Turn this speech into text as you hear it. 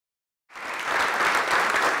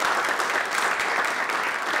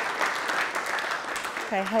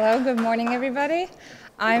Okay, hello, good morning everybody.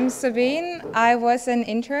 I'm Sabine. I was an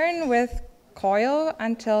intern with Coil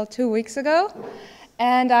until 2 weeks ago,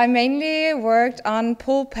 and I mainly worked on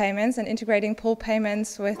pool payments and integrating pool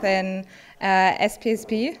payments within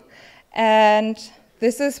SPSP. And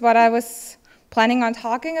this is what I was planning on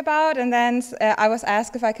talking about, and then I was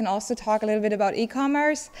asked if I can also talk a little bit about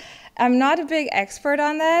e-commerce. I'm not a big expert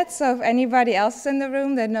on that, so if anybody else is in the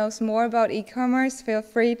room that knows more about e-commerce, feel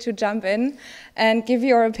free to jump in and give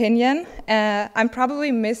your opinion. I'm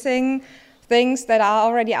probably missing things that are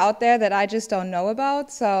already out there that I just don't know about,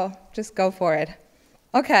 so just go for it.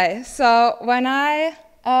 Okay, so when I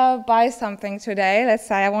buy something today, let's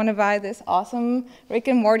say I want to buy this awesome Rick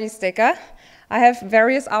and Morty sticker, I have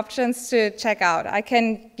various options to check out. I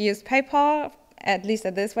can use PayPal, at least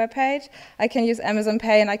at this webpage. I can use Amazon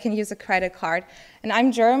Pay, and I can use a credit card. And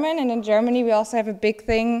I'm German, and in Germany we also have a big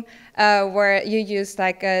thing where you use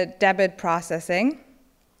like a debit processing,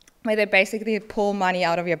 where they basically pull money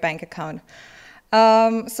out of your bank account.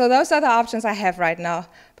 So those are the options I have right now.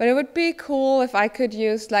 But it would be cool if I could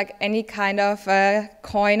use like any kind of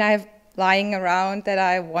coin I have lying around that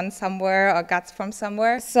I won somewhere or got from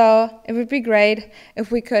somewhere. So it would be great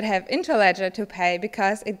if we could have Interledger to pay,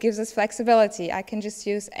 because it gives us flexibility. I can just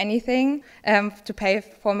use anything to pay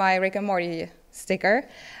for my Rick and Morty sticker.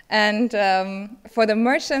 And for the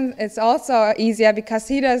merchant, it's also easier because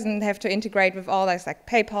he doesn't have to integrate with all those like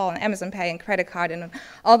PayPal and Amazon Pay and credit card and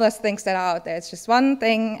all those things that are out there. It's just one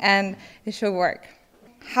thing and it should work.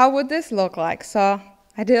 How would this look like? So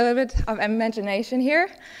I did a little bit of imagination here,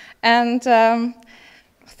 and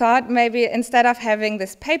thought maybe instead of having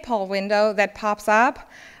this PayPal window that pops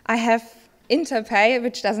up, I have Interpay,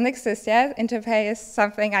 which doesn't exist yet. Interpay is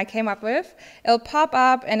something I came up with. It'll pop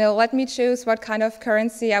up and it'll let me choose what kind of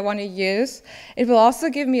currency I want to use. It will also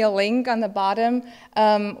give me a link on the bottom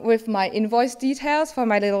with my invoice details for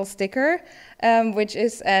my little sticker, which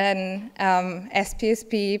is an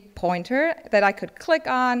SPSP pointer that I could click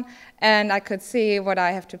on, and I could see what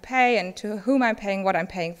I have to pay and to whom I'm paying, what I'm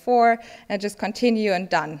paying for, and just continue and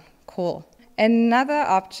done. Cool. Another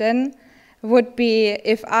option would be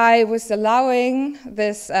if I was allowing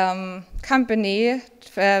this company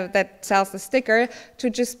that sells the sticker to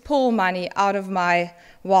just pull money out of my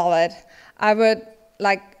wallet. I would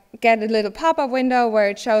like get a little pop-up window where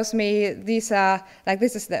it shows me these are like,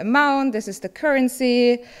 this is the amount, this is the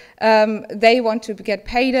currency they want to get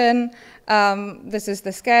paid in, this is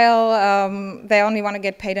the scale. They only want to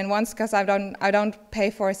get paid in once because I don't pay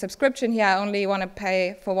for a subscription here. I only want to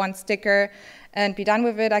pay for one sticker and be done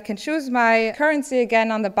with it. I can choose my currency again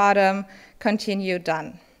on the bottom, continue,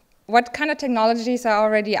 done. What kind of technologies are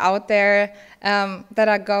already out there that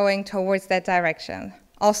are going towards that direction?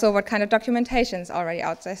 Also, what kind of documentation is already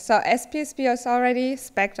out there? So SPSP is already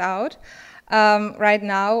spec'd out. Right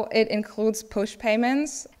now, it includes push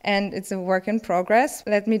payments, and it's a work in progress.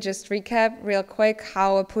 Let me just recap real quick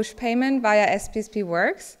how a push payment via SPSP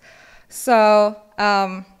works. So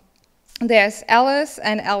there's Alice,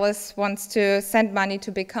 and Alice wants to send money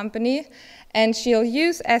to Big Company, and she'll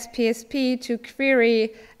use SPSP to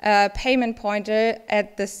query a payment pointer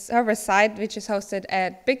at the server side, which is hosted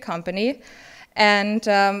at Big Company. And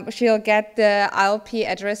she'll get the ILP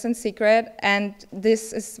address and secret, and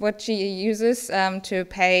this is what she uses to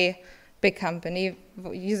pay Big Company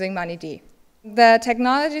using MoneyD. The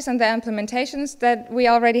technologies and the implementations that we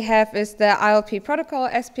already have is the ILP protocol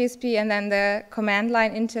SPSP and then the command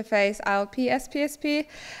line interface ILP SPSP,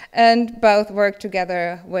 and both work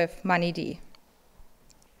together with MoneyD.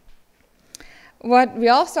 What we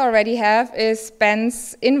also already have is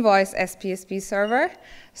Ben's invoice SPSP server.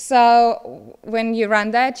 So when you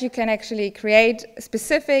run that, you can actually create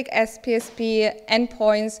specific SPSP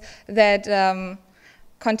endpoints that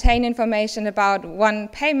contain information about one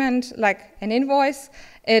payment, like an invoice.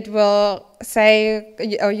 It will say,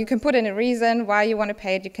 or you can put in a reason why you want to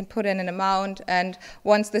pay it, you can put in an amount, and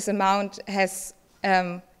once this amount has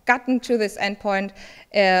gotten to this endpoint,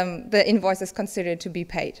 the invoice is considered to be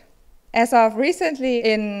paid. As of recently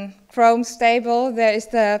in Chrome Stable, there is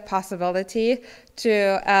the possibility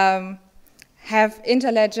to have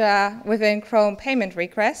Interledger within Chrome payment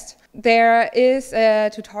request. There is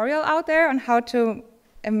a tutorial out there on how to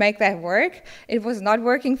make that work. It was not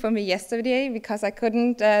working for me yesterday because I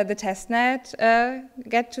couldn't the testnet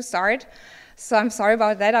get to start. So I'm sorry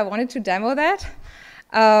about that. I wanted to demo that.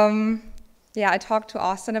 Yeah, I talked to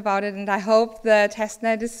Austin about it, and I hope the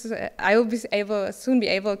testnet is, I will soon be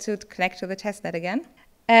able to connect to the testnet again.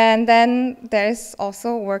 And then there's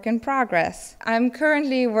also work in progress. I'm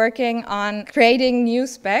currently working on creating new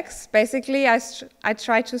specs. Basically, I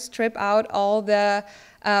try to strip out all the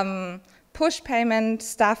push payment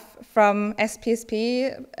stuff from SPSP,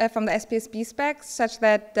 from the SPSP specs, such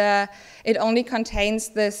that it only contains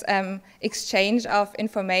this exchange of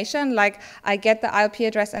information. Like I get the ILP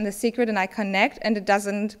address and the secret and I connect, and it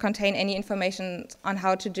doesn't contain any information on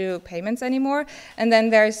how to do payments anymore. And then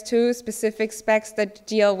there's two specific specs that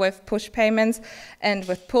deal with push payments and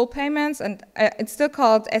with pull payments. And it's still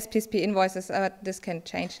called SPSP invoices, but this can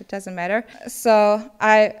change, it doesn't matter. So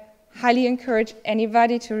I highly encourage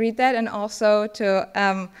anybody to read that and also to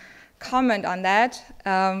comment on that,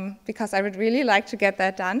 because I would really like to get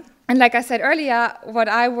that done. And like I said earlier, what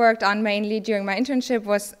I worked on mainly during my internship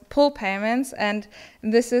was pull payments, and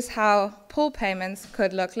this is how pull payments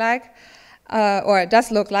could look like, or it does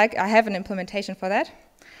look like. I have an implementation for that.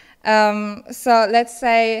 So let's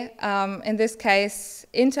say, in this case,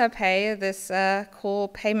 Interpay, this cool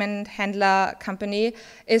payment handler company,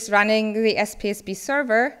 is running the SPSP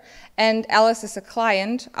server, and Alice is a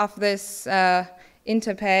client of this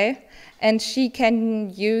Interpay, and she can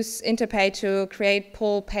use Interpay to create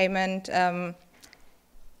pull payment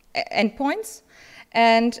endpoints.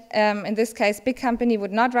 And in this case, big company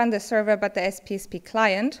would not run the server, but the SPSP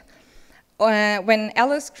client. When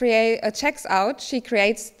Alice checks out, she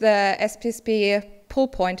creates the SPSP pull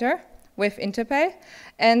pointer with Interpay,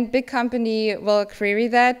 and big company will query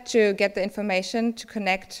that to get the information to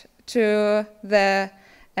connect to the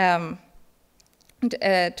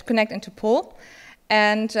to connect into pull.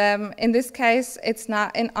 And in this case, it's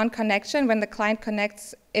not on connection. When the client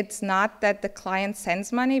connects, it's not that the client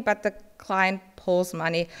sends money, but the client pulls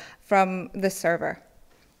money from the server.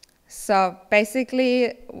 So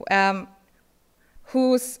basically,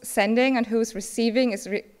 who's sending and who's receiving is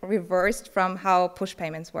reversed from how push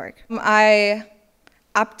payments work. I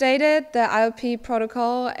updated the ILP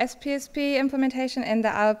protocol SPSP implementation and the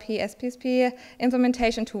ILP SPSP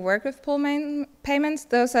implementation to work with pull payments.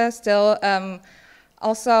 Those are still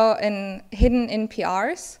also hidden in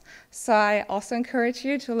PRs. So I also encourage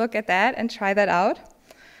you to look at that and try that out.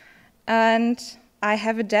 And I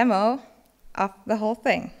have a demo of the whole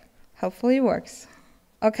thing. Hopefully it works.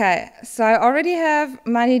 Okay, so I already have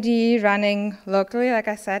MoneyD running locally. Like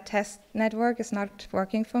I said, test network is not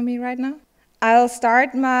working for me right now. I'll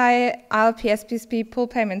start my ILP SPSP pull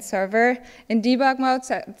payment server in debug mode,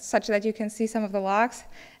 such that you can see some of the logs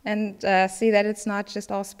and see that it's not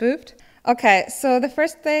just all spoofed. Okay, so the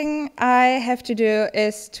first thing I have to do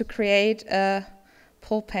is to create a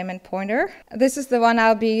pull payment pointer. This is the one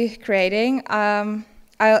I'll be creating.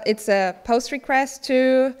 It's a post request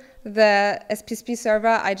to the SPSP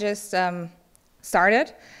server I just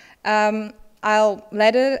started. I'll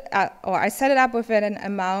let it, or I set it up with an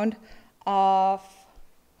amount of,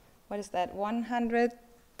 what is that,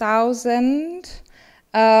 100,000.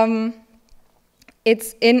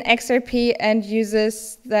 It's in XRP and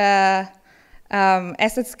uses the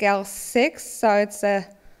asset scale 6, so it's a,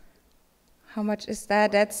 how much is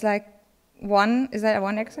that? That's like 1, is that a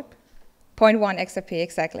 1 XRP? 0.1 XRP,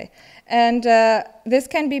 exactly. And this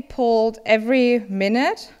can be pulled every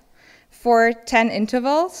minute for 10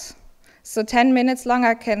 intervals. So 10 minutes long,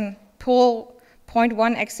 I can pull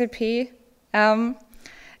 0.1 XRP.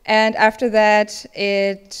 And after that,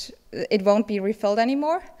 it won't be refilled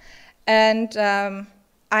anymore. And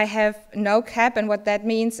I have no cap, and what that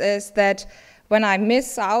means is that when I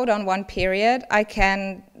miss out on one period, I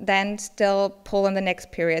can then still pull in the next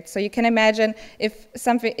period. So you can imagine if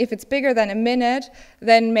it's bigger than a minute,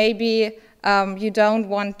 then maybe you don't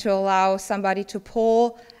want to allow somebody to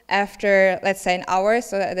pull after, let's say, an hour.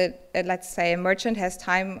 So that let's say a merchant has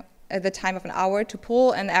the time of an hour to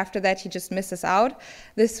pull, and after that he just misses out.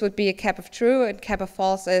 This would be a cap of true, and cap of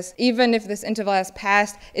false is even if this interval has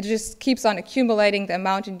passed, it just keeps on accumulating the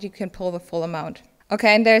amount and you can pull the full amount.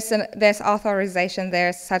 Okay, and there's authorization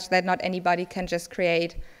there such that not anybody can just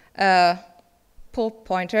create a pull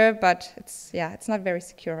pointer, but it's not very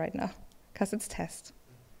secure right now because it's test.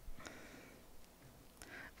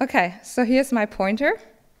 Okay, so here's my pointer,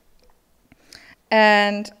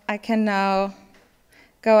 and I can now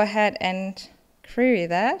go ahead and query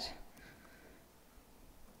that.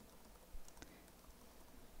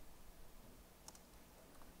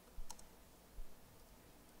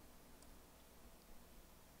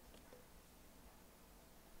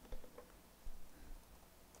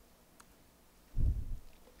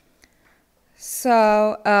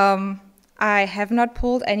 So I have not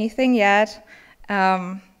pulled anything yet,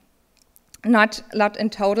 not in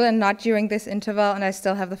total and not during this interval, and I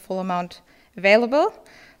still have the full amount available.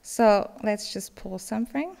 So let's just pull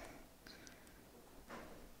something.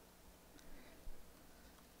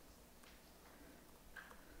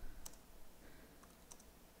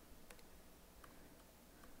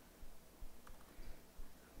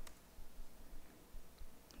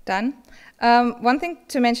 done. One thing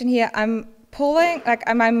to mention here, I'm pulling, like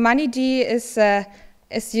my MoneyD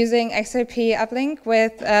is using XRP uplink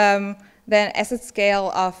with the asset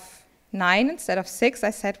scale of 9 instead of 6.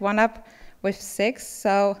 I set one up with 6.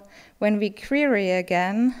 So when we query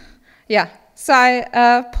again, yeah, so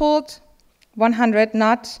I pulled 100,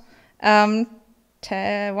 not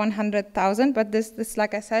 100,000, but this,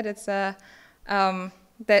 like I said, it's a,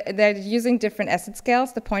 they're using different asset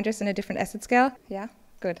scales, the pointers in a different asset scale. Yeah,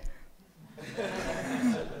 good.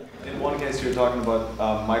 In one case, you're talking about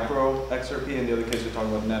micro XRP, in the other case, you're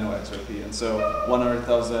talking about nano XRP. And so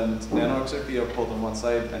 100,000 nano XRP are pulled on one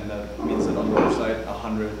side, and that means that on the other side,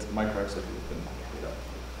 100 micro XRP have been pulled out.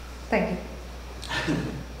 Thank you.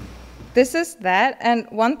 This is that. And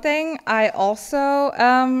one thing I also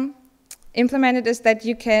implemented is that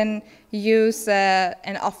you can use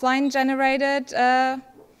an offline generated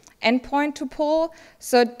endpoint to pull.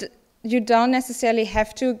 So you don't necessarily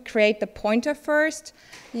have to create the pointer first.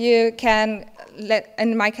 You can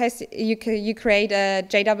in my case, you create a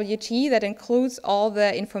JWT that includes all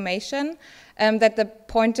the information that the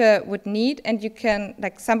pointer would need, and you can,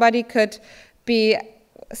 like, somebody could be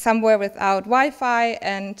somewhere without Wi-Fi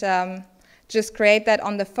and just create that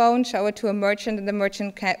on the phone, show it to a merchant, and the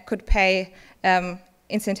merchant could pay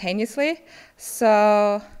instantaneously.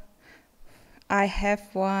 So I have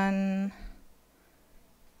one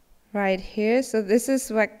right here. So this is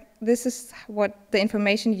what the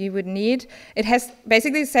information you would need. It has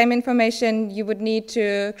basically the same information you would need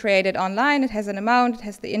to create it online. It has an amount, it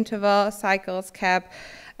has the interval, cycles, cap,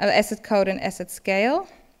 asset code, and asset scale.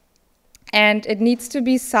 And it needs to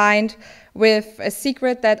be signed with a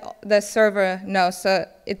secret that the server knows. So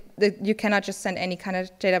you cannot just send any kind of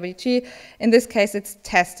JWT. In this case, it's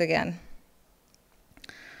test again.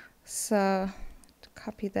 So to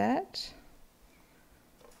copy that.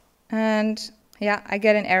 And yeah, I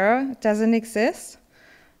get an error. It doesn't exist.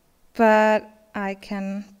 But I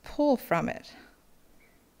can pull from it.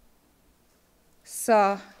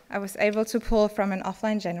 So I was able to pull from an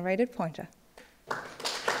offline generated pointer.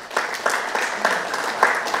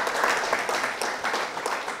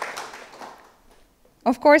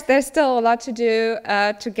 Of course, there's still a lot to do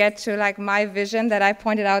to get to, like, my vision that I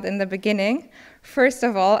pointed out in the beginning. First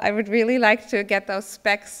of all, I would really like to get those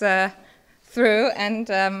specs through and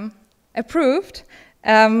approved.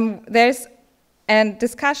 There's a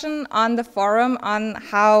discussion on the forum on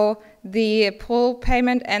how the pull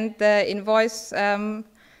payment and the invoice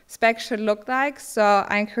spec should look like, so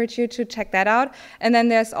I encourage you to check that out. And then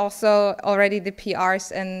there's also already the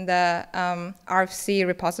PRs in the RFC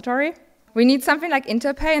repository. We need something like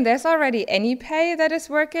Interpay, and there's already AnyPay that is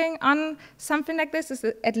working on something like this.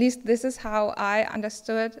 At least this is how I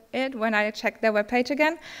understood it when I checked their webpage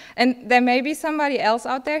again. And there may be somebody else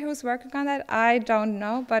out there who's working on that. I don't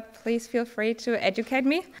know, but please feel free to educate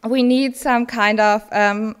me. We need some kind of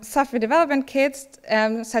software development kits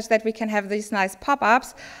such that we can have these nice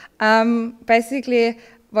pop-ups. Basically,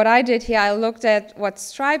 what I did here, I looked at what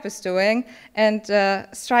Stripe is doing, and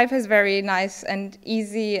Stripe has very nice and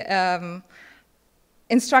easy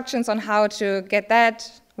instructions on how to get that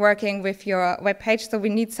working with your web page. So we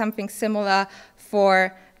need something similar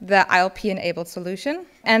for the ILP-enabled solution.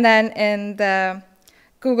 And then in the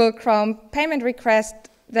Google Chrome payment request,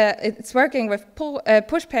 it's working with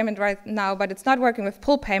push payment right now, but it's not working with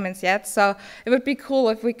pull payments yet. So it would be cool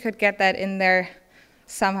if we could get that in there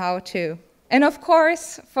somehow too. And of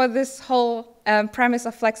course, for this whole premise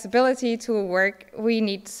of flexibility to work, we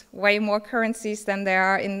need way more currencies than there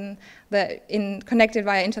are connected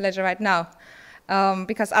via Interledger right now.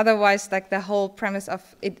 Because otherwise, like, the whole premise of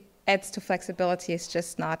it adds to flexibility is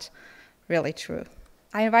just not really true.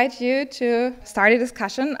 I invite you to start a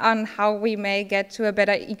discussion on how we may get to a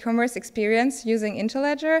better e-commerce experience using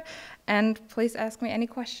Interledger, and please ask me any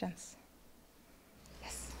questions.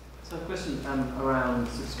 So a question around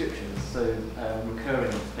subscriptions, so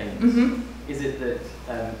recurring payments. Mm-hmm. Is it that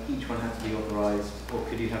each one has to be authorized, or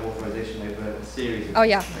could you have authorization over a series of? Oh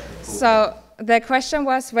yeah. So the question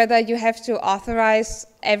was whether you have to authorize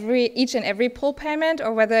each and every pull payment,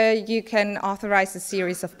 or whether you can authorize a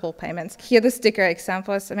series of pull payments. Here, the sticker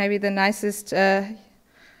example is maybe the nicest way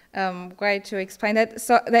to explain it.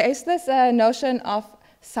 So there is this notion of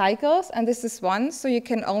cycles, and this is one, so you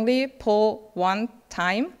can only pull one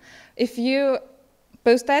time. If you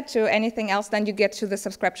boost that to anything else, then you get to the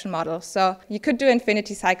subscription model. So you could do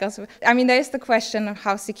infinity cycles. I mean, there is the question of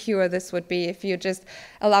how secure this would be if you just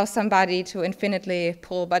allow somebody to infinitely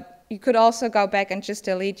pull, but you could also go back and just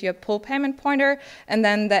delete your pull payment pointer, and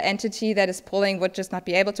then the entity that is pulling would just not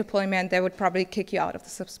be able to pull him, and they would probably kick you out of the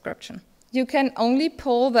subscription. You can only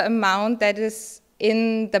pull the amount that is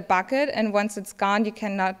in the bucket, and once it's gone, you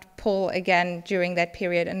cannot pull again during that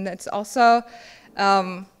period. And it's also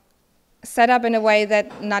set up in a way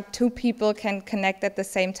that not two people can connect at the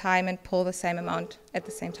same time and pull the same amount at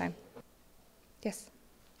the same time. Yes?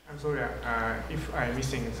 I'm sorry, if I'm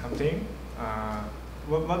missing something,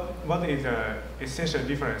 what is the essential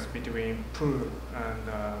difference between pull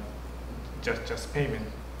and just payment?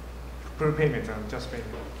 Pull payment and just payment.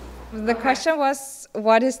 The question was,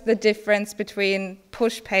 what is the difference between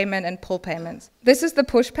push payment and pull payments? This is the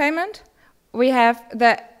push payment. We have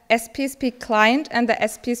the SPSP client and the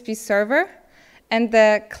SPSP server, and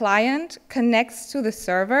the client connects to the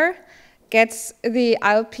server, gets the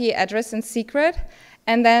ILP address in secret,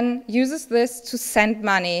 and then uses this to send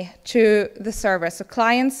money to the server. So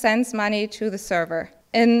client sends money to the server.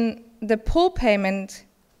 In the pull payment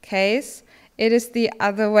case, it is the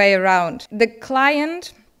other way around. The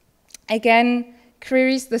client, again,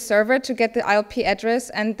 queries the server to get the ILP address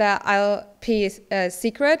and the ILP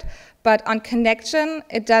secret, but on connection,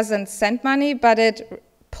 it doesn't send money, but it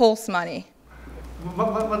pulls money.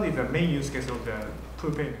 What is the main use case of the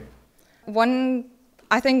pull payment?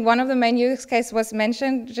 I think one of the main use cases was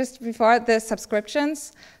mentioned just before, the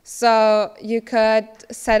subscriptions. So you could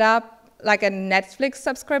set up like a Netflix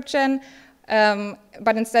subscription,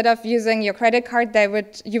 but instead of using your credit card,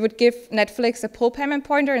 you would give Netflix a pull payment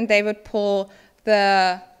pointer, and they would pull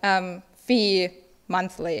the fee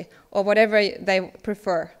monthly or whatever they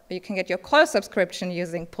prefer. You can get your core subscription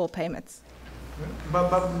using pull payments.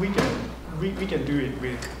 But we can do it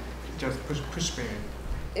with just push payment.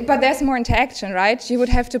 But there's more interaction, right? You would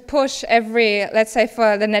have to push every, let's say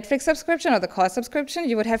for the Netflix subscription or the core subscription,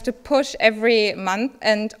 you would have to push every month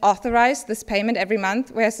and authorize this payment every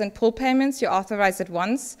month, whereas in pull payments, you authorize it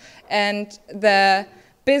once, and the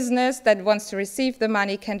business that wants to receive the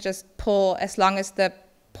money can just pull as long as the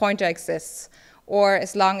pointer exists, or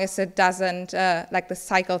as long as it doesn't, like the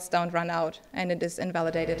cycles don't run out and it is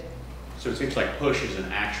invalidated. So it seems like push is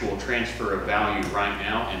an actual transfer of value right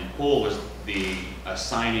now, and pull is the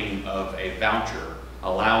assigning of a voucher,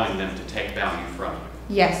 allowing them to take value from you.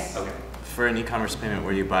 Yes. Okay. For an e-commerce payment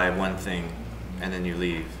where you buy one thing and then you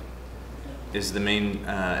leave, is the main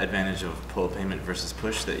advantage of pull payment versus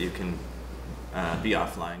push that you can be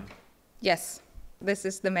offline? Yes, this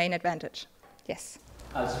is the main advantage. Yes.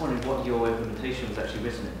 I just wondered what your implementation was actually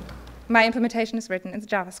written in. My implementation is written in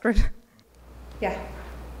JavaScript. Yeah.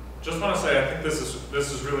 Just want to say, I think this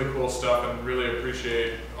is really cool stuff, and really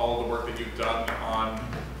appreciate all the work that you've done on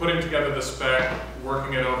putting together the spec,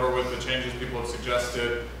 working it over with the changes people have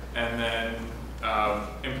suggested, and then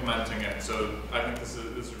implementing it. So I think this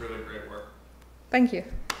is really great work. Thank you.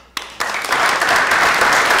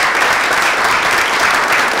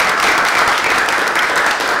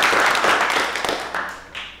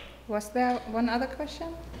 Was there one other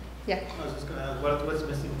question? Yeah. I was just going to ask, what's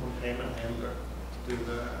missing from payment handler to do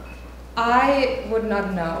the... I would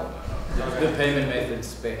not know. The payment method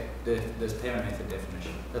spec, this payment method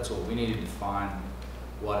definition. That's all. We need to define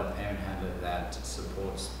what a payment handler that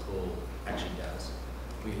supports pull actually does.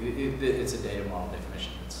 It's a data model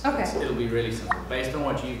definition. It'll be really simple. Based on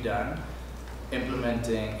what you've done,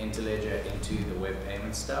 implementing Interledger into the web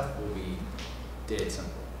payment stuff will be dead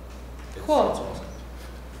simple. Cool. It's awesome.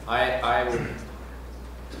 I would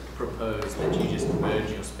propose that you just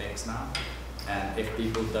merge your specs now. And if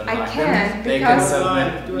people don't like them, they can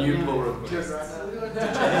submit new pull requests.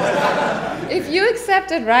 If you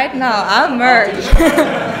accept it right now, I'll merge.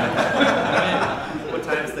 What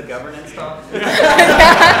time is the governance talk?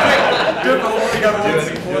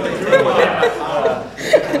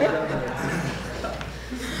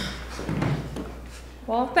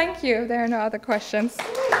 Well, thank you. There are no other questions.